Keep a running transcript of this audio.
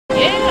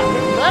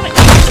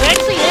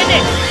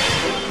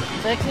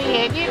Sexy,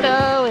 and you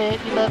know it.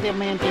 You love them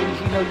man titties.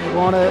 You know you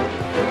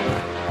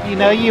wanna. You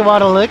know you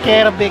wanna look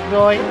at them, big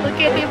boy. Look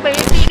at them man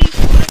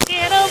titties. Look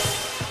at them.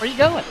 Where you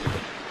going?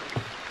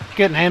 You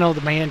couldn't handle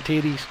the man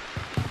titties.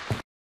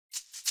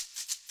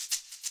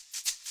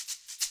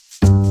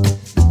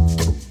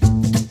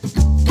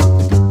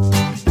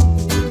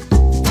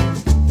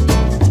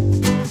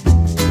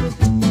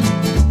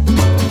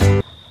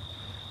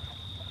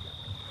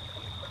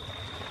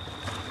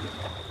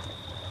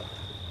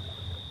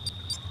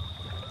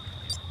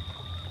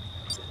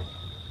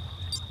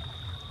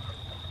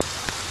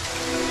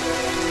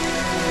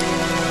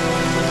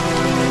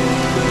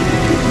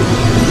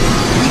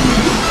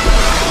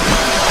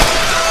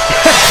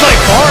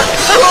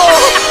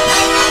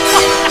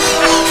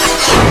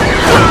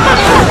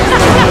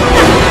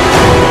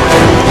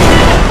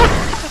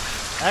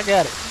 I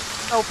got it.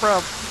 No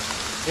problem.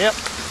 Yep.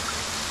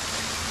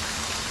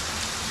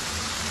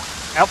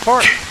 Out for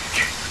it.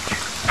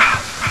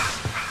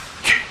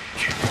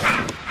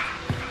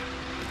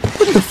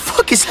 What the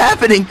fuck is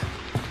happening?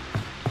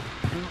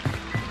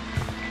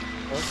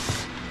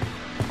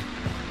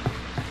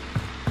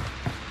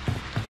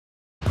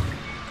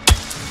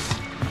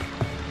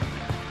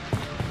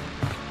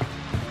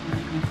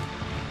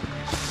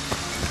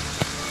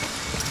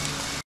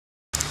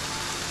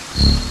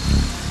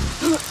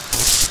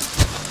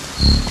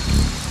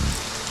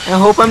 I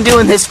hope I'm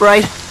doing this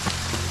right.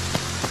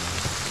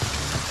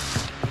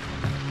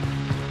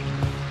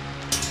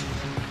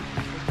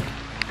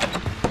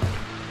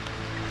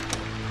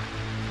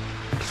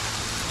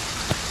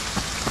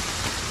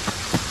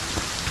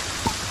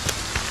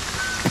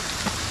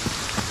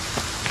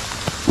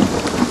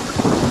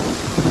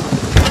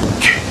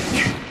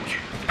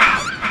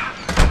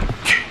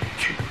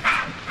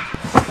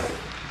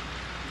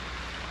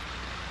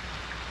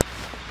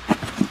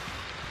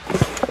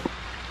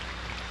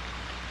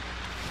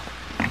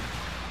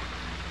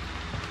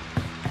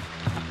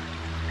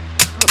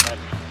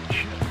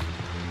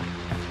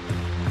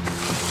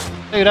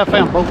 Dude, I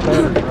found both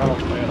batteries right off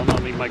the bat. I'm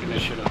not even making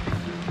this shit up.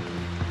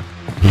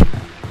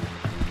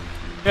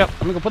 Yep,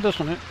 I'm gonna put this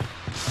one in.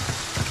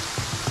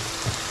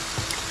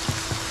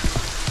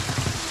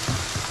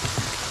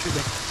 Too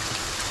big.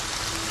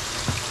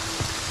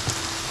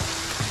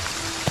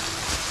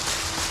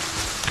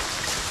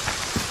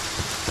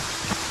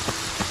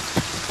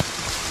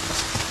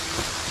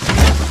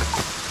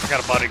 I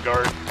got a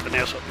bodyguard,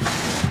 Vanessa.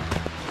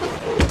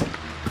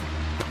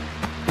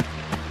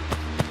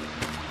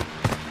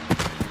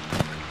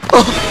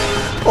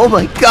 Oh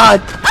my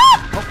god!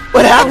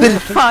 What happened?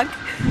 Fuck.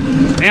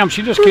 Damn,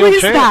 she just Who killed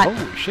is Chad. that?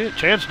 Holy shit,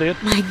 Chad's dead.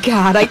 My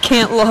god, I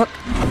can't look.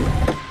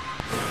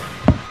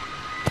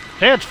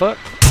 Chad's fucked.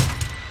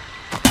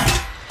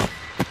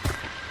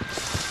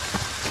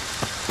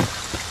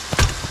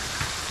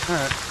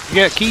 Alright, you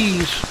got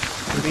keys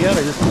to be out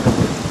of here.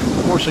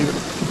 Four-seater.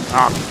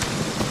 Ah.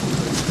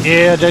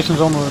 Yeah,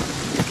 Jason's on the...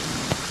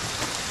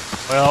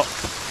 Well,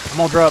 I'm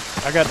gonna drop...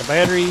 I got the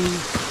battery...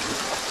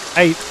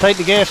 Hey, take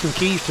the gas and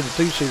keys to the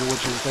two-seater,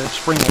 which is that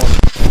spring one.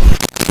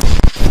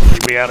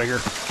 You'll be out of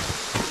here.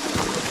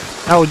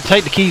 No,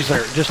 take the keys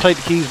there. Just take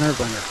the keys and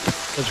everything there.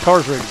 Because the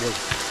car's ready to go.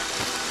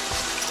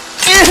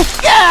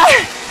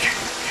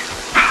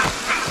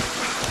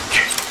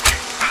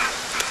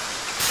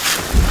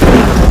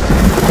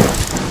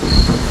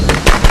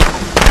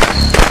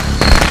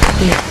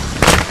 Here.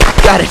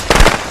 Got it.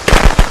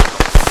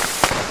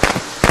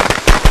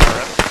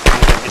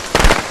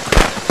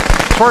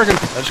 It's working. I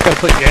just gotta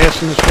put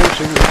gas in this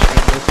four-seater.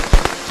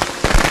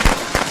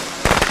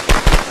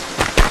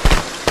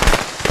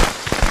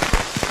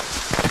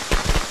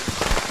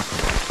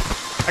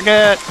 I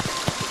got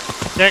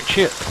jack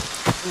shit.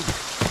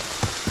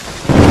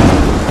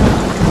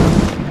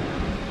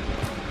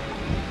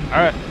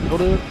 Alright, go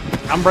do it.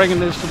 I'm bringing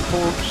this to the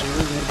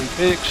four-seater. It'll be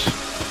fixed.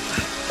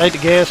 Take the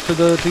gas to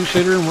the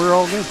two-seater and we're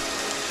all good.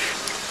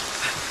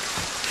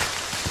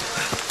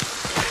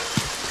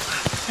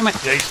 Damn it,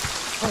 Jason.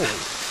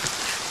 Holy.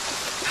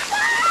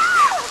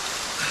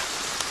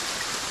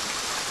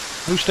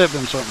 Who stepped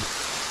in something?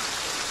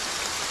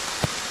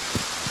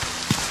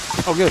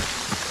 Oh, good.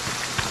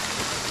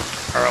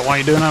 Alright, while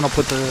you're doing that, I'll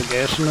put the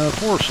gas in the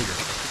four-seater.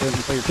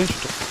 Didn't pay attention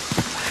to it.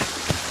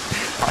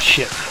 Oh,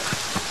 shit.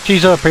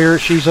 She's up here,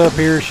 she's up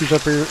here, she's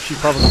up here. She's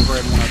probably gonna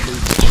grab one of these.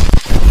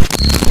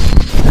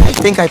 I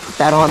think I put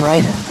that on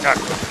right.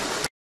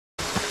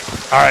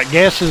 Alright,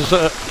 gas is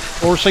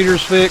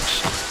four-seater's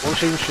fixed.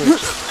 Four-seater's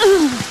fixed.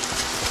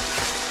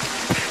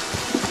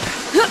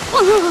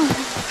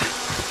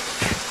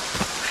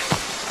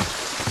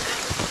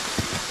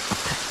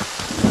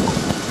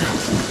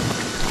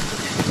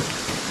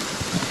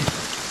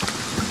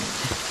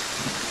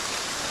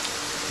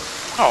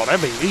 Oh,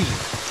 that'd be easy.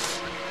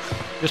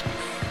 Just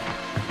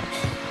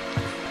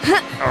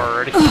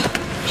alrighty.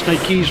 Just need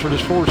keys for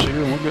this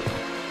four-seater and we're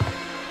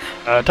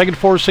good. Take the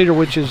four-seater,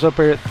 which is up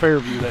there at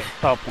Fairview, that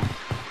top one.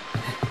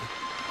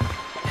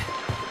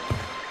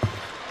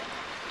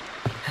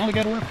 Only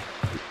got a whip.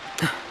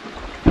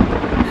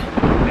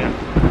 Yeah.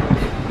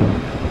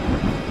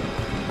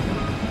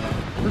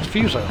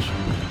 fuse house?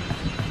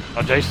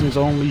 Oh, Jason's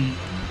on me.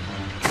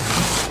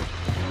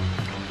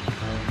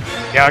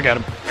 Yeah, I got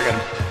him. I got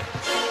him.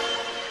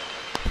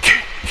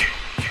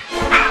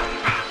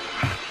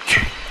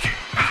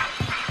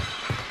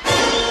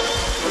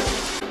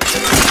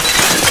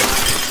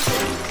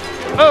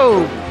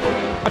 Oh!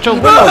 Watch your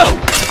window!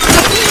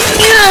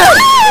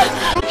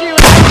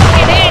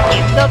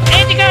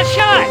 And you got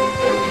shot!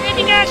 And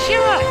you got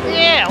shot!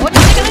 Yeah, what do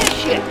you think of that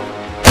shit?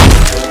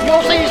 You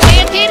want to see his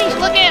hand titties?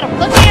 Look at him!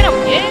 Look at him!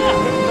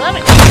 Yeah! Love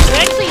it!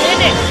 Sexy,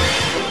 isn't it?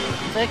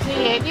 Sexy,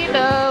 and you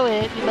know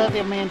it. You love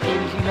them man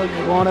titties. You know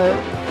you want to...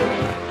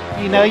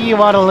 You know you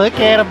want to look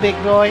at them, big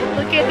boy.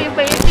 Look at them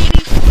man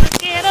titties.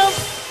 Look at them.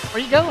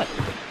 Where you going?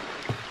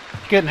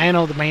 Couldn't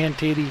handle the man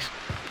titties.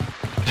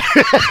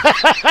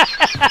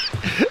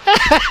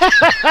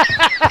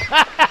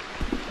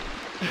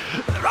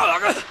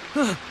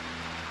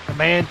 The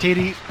man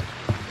titties.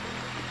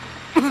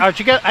 Alright,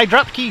 you got. Hey,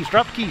 drop the keys,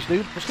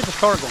 dude. Let's get this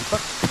car going.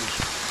 Fuck.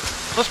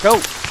 Let's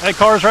go. Hey,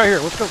 car's right here.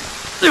 Let's go.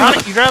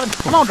 Ronnie, you driving?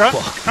 Come on, drive.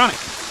 Ronnie.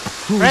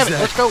 Grab it.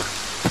 Let's go.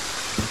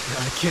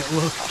 I can't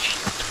look.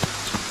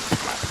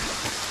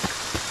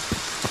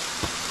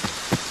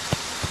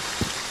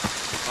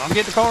 I'm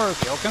getting the cars.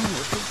 Y'all coming?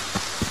 Let's go.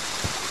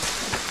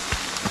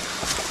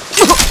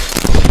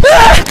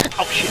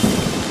 Oh shit.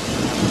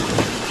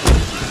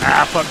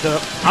 Ah, I fucked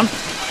up. I'm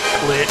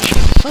glitch.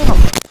 Son of a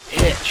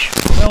bitch.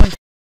 Really?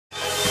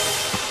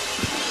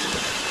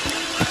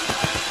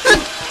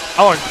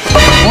 Oh,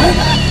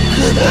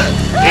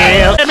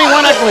 yeah. Let me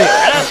one I glitch. I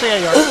see how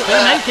you are. See,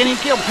 now you can't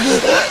even kill me.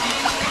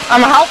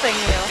 I'm helping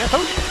you. I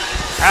told you.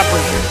 I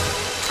appreciate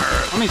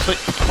it. Let me see.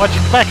 Watch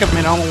it. Back up a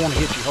minute. I don't want to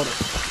hit you. Hold it.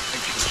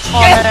 Oh,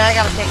 I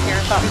gotta take care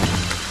of something.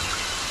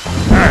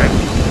 Alright.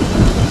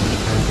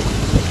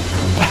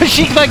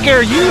 She can take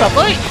care of you, I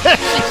think.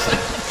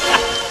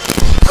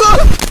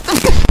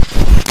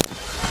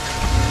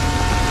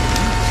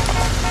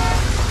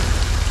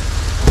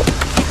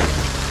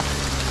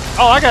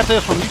 Oh, I got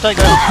this one. You take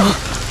that.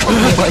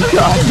 Oh my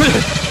god.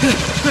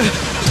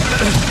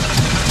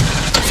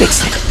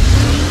 Fix it.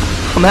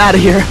 I'm out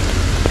of here.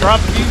 Drop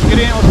the fuse, get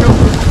in, let's go.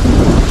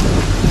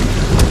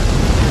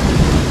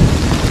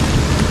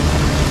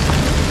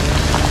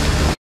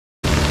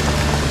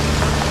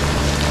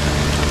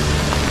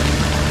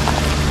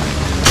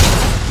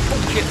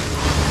 Oh shit.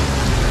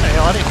 What the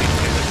hell, I didn't mean to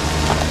do that.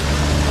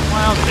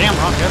 Wow, the damn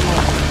rock got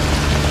more.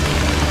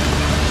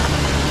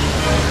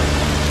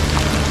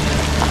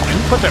 Man,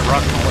 you put that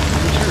rock in my way.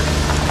 Sure.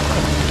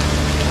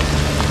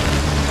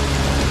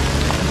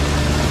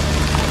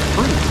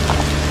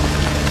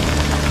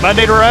 I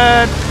need a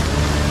ride.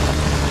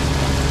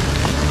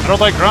 I don't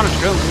think Ronnie's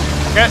going.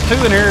 Got two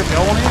in here if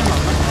y'all want in.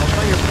 I'll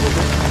stay here for a little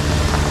bit.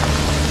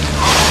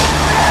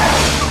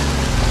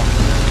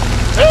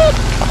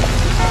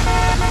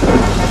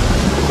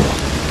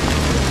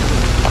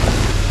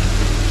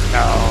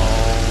 No,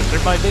 is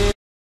everybody dead?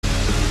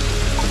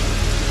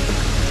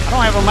 I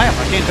don't have a map.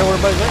 I can't tell where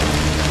everybody's at.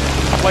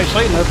 Nobody's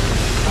saying nothing.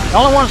 The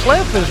only one's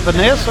left is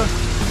Vanessa.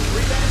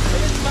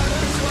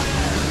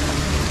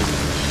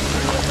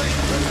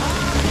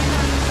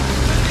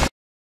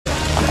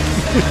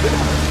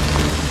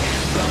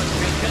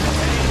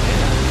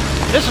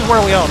 This is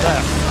where we all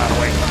die, by the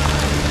way.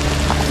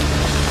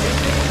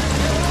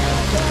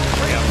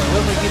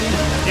 Will we get in?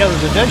 Yeah,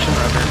 there's a junction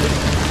right there.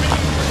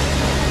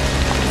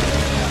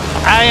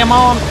 I'm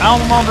on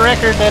the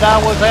record that I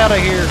was out of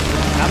here.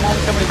 I'm on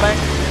coming back.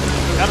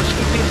 Gotta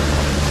scoop in.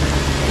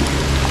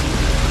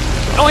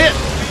 Go ahead.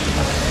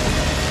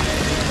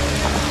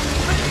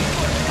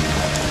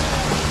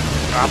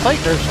 I think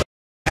there's.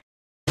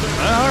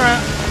 All right.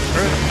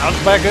 I'll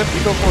just back up.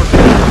 You go for it.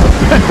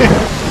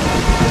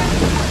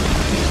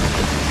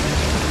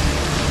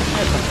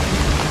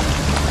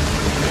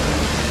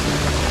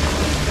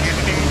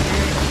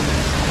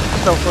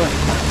 So fun.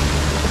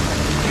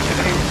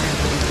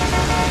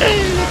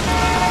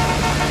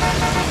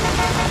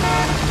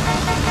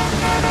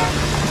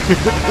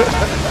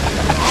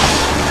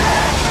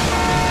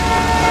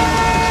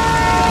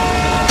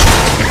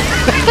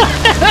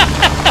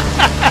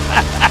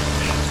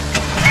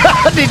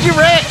 Did you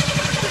wreck?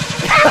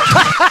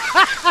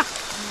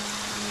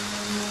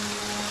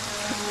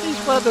 These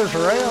feathers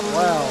around.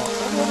 Wow. I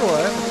wonder what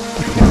happened.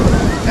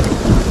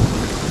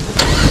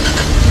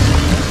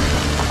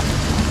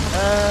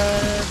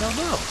 Don't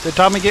know. Did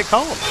Tommy get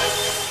called?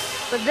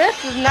 But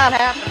this is not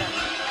happening.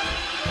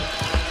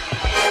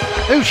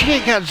 Dude, she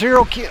ain't got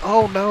 0 kill.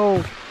 Oh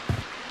no.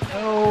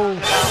 No.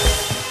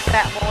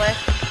 Fat boy.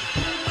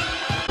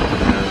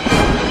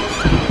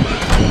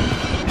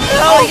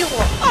 Oh, you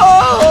were.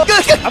 Oh!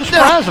 I'm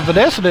surprised that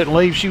Vanessa didn't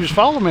leave. She was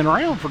following me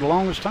around for the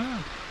longest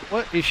time.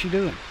 What is she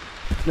doing?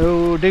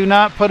 No, do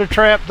not put a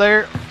trap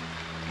there.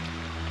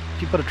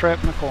 She put a trap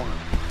in the corner.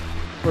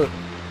 Look.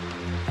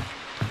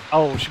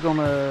 Oh, she's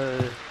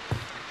gonna...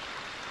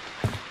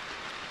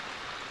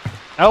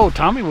 Oh,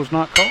 Tommy was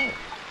not called.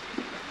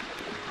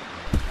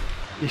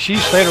 Yeah, she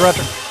stayed right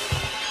there.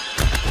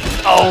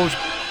 Oh,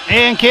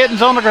 and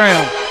Kitten's on the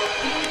ground.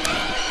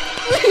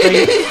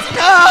 See,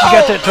 No! you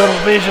got that tunnel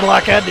vision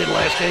like I did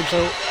last game,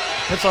 so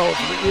that's all it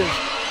is.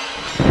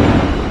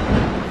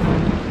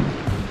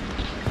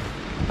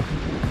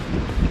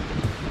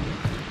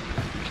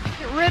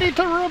 Get ready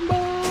to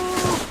rumble.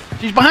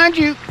 She's behind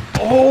you.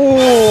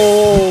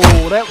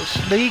 Oh, that was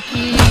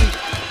sneaky.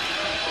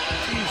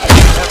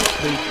 Jesus, that was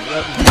sneaky.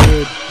 That was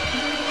good.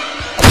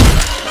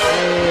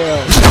 Yeah.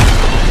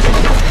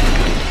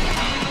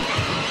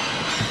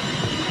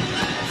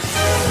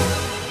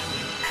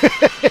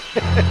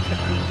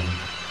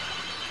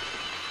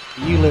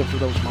 You live for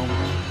those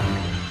moments.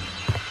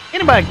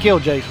 Anybody can kill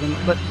Jason,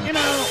 but you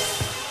know.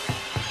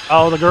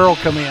 Oh, the girl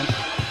come in.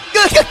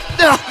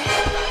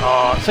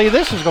 See,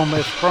 this is gonna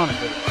mess Chronic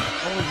up.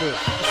 What is this?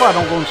 That's why I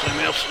don't go in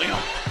something else.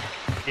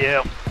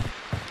 Yeah.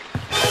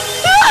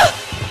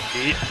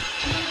 Yeah.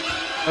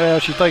 Well,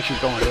 she thinks she's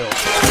gonna help.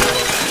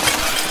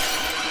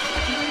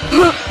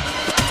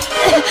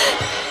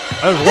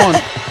 There's one.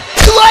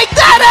 You like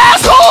that,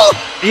 asshole?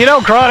 You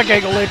know Chronic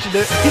ain't gonna let you do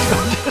it. He's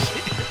gonna just...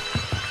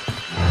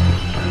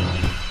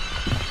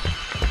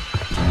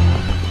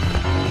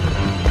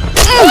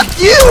 Fuck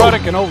you!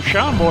 Chronic and old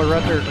Sean boy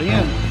right there at the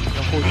end.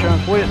 Before Sean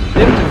quit.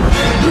 Them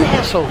two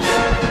assholes. I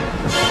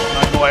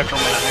go after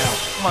him in the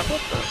house. I'm like,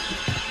 what the?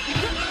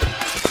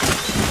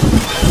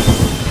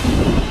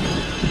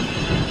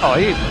 Oh,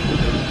 he...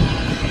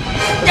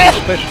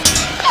 Special.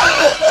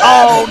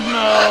 Oh, no!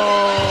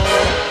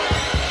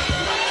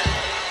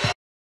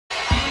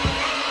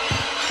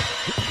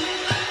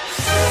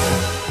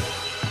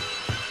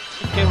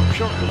 He came up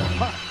short with that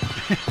pot.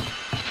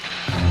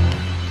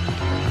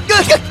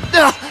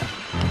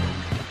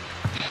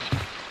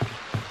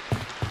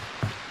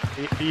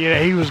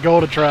 Yeah, he was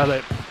going to try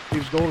that. He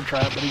was going to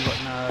try it, but he's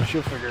like, nah,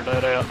 she'll figure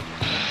that out.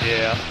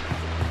 Yeah.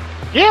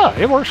 Yeah,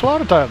 it works a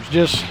lot of times,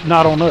 just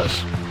not on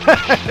us.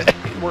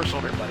 It works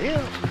on everybody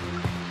else.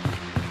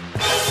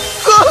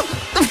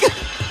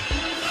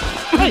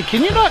 Hey,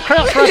 can you not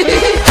crouch right there?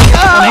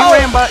 When he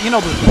ran by, you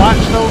know, there's white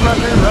stove right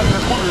there, right in the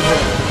corner of the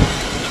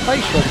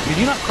space right there. Can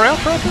you not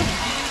crouch right there?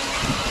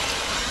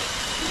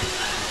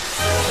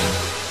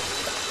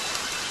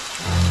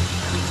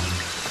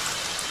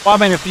 Well, I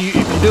mean, if you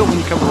do it when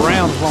you come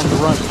around, as long as it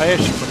runs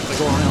past you, but if they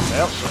go around the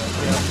outside,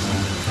 yeah.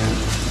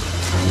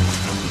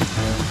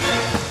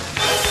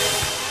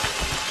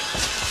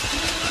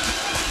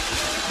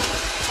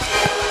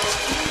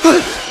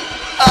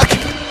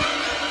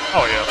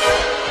 Oh, yeah.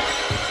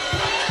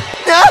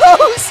 No,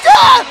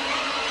 stop!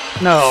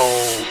 No.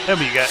 Tell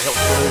me you got help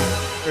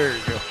through. There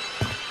you go.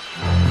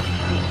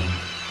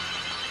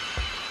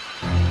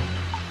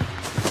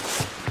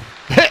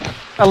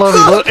 I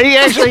love him. He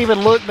actually even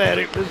looked at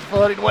it. It was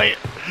funny the way it...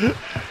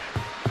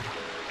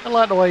 I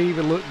like the way he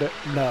even looked at...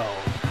 No.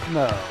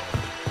 No.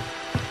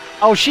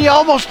 Oh, she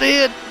almost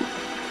did.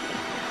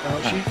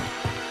 Oh, she...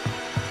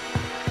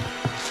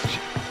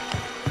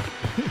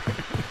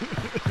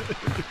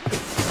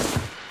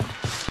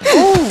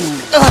 Ooh.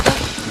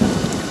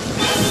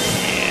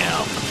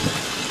 Damn.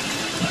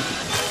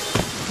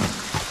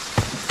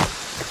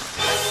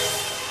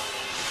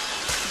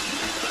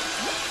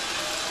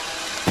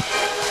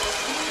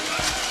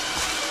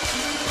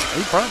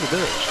 He probably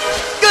does.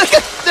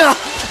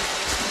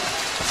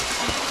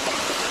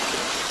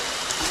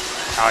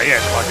 Oh, yeah,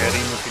 it's like that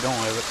even if you don't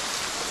have it.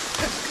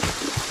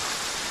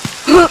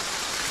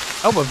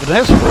 Oh, but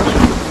Vanessa was.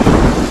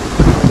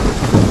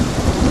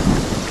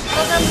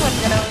 Well, them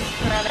windows,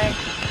 rather.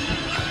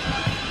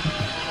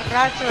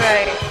 That's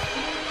right.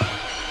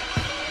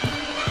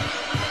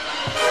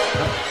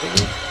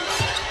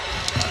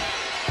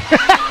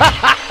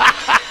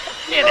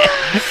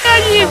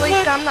 At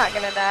least I'm not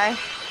gonna die.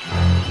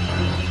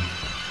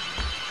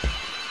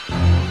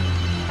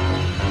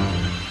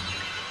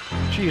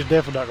 She's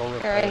definitely not gonna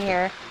run You're in past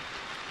here.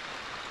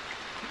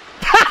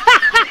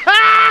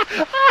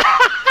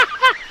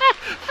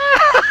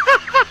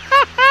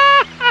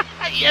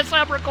 Yes,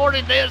 I'm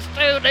recording this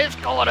too. It's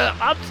going up.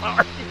 I'm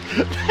sorry.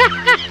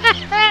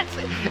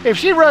 If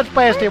she runs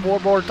past him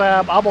one more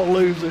time, I'm gonna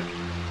lose it.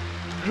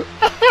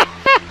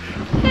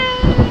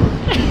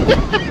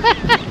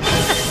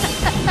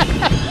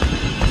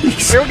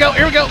 Here we go,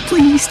 here we go.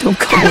 Please don't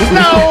come over.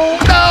 No,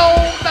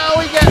 no, no,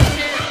 he got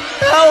scared.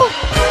 No!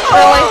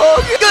 Really?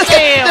 Oh, good.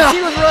 Damn,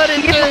 she was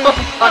running too.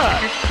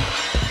 Come here.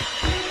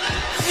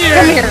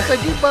 Said,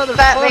 you motherfucker.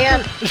 Fat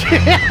man.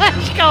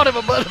 She called him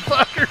a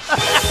motherfucker.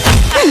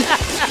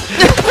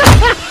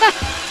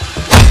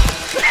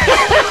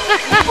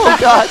 Oh,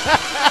 God.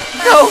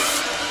 No.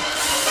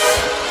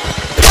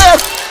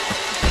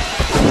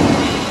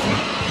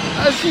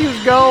 She was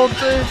gone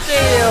too.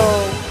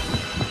 Damn.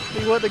 He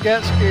wouldn't have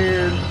got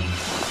scared.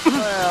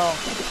 Wow.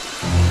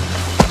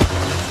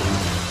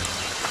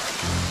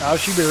 Oh,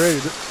 she be ready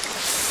to...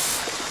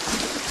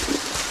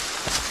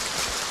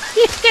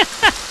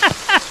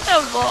 That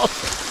was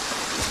awesome.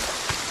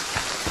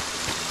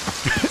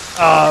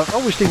 I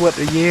wish he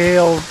wouldn't have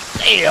yelled.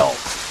 Damn.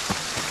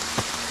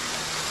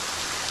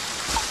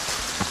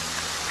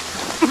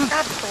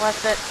 God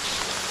bless it.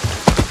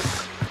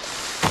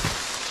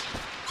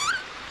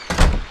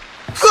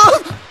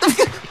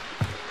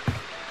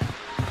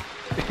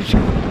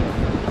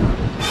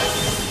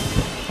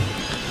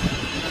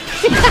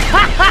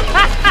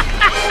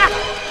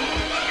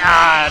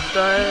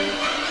 dang.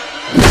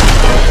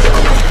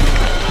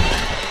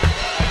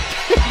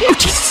 Oh,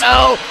 Jesus.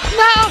 No,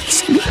 no,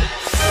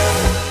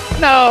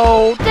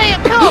 no,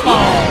 damn, come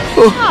on.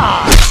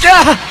 Ah,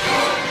 damn.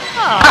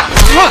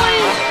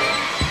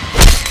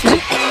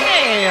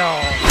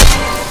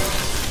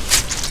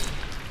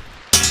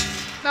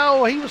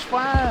 No, he was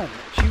fine.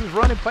 She was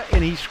running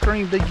and he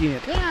screamed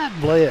again. God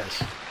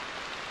bless.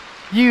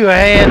 You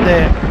had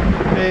that.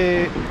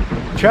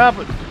 Chop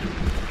it.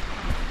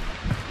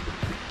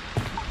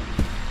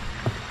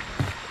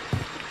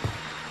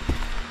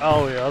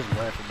 Oh yeah, I was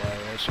laughing my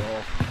ass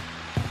off.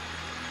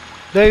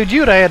 Dude,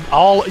 you'd have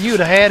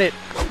had it.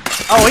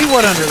 Oh, he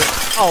went under it.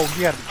 Oh,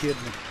 you gotta be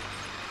kidding me.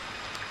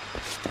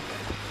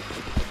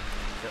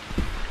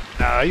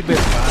 Nah, you been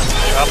fine.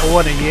 Chopper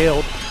wasn't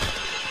yelled.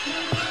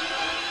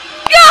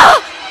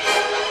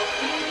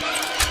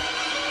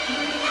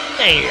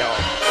 Damn.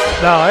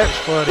 No, that's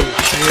funny as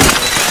shit.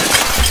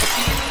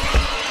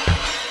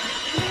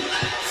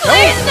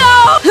 Please no!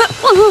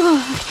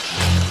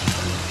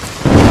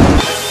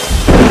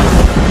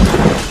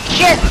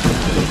 Shit.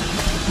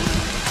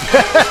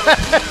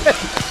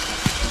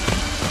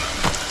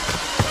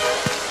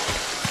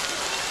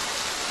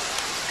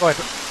 Wait.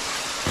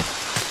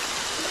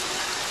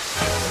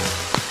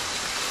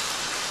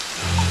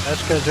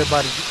 That's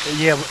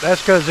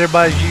because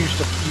everybody's used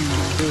to you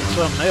doing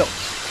something else.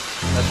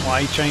 That's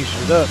why he changed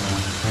it up.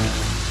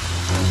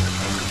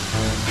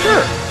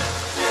 Sure.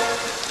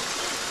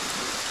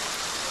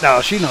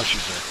 No, she knows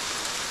she's there.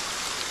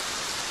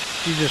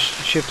 She just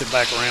shifted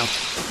back around.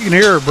 You can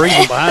hear her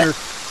breathing behind her.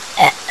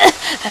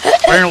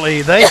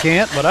 Apparently they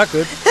can't, but I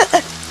could.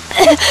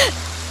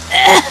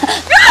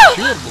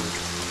 She would breathe.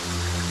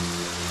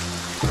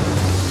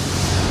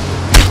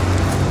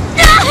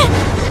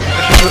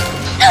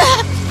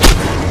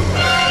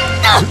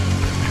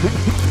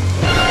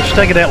 She's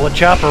taking that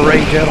Lachappa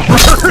rage out on her.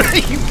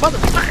 You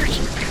motherfuckers.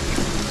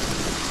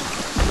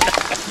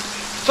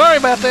 Sorry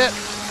about that.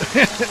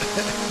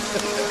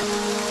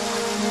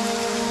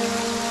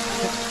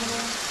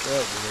 That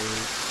was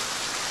rude.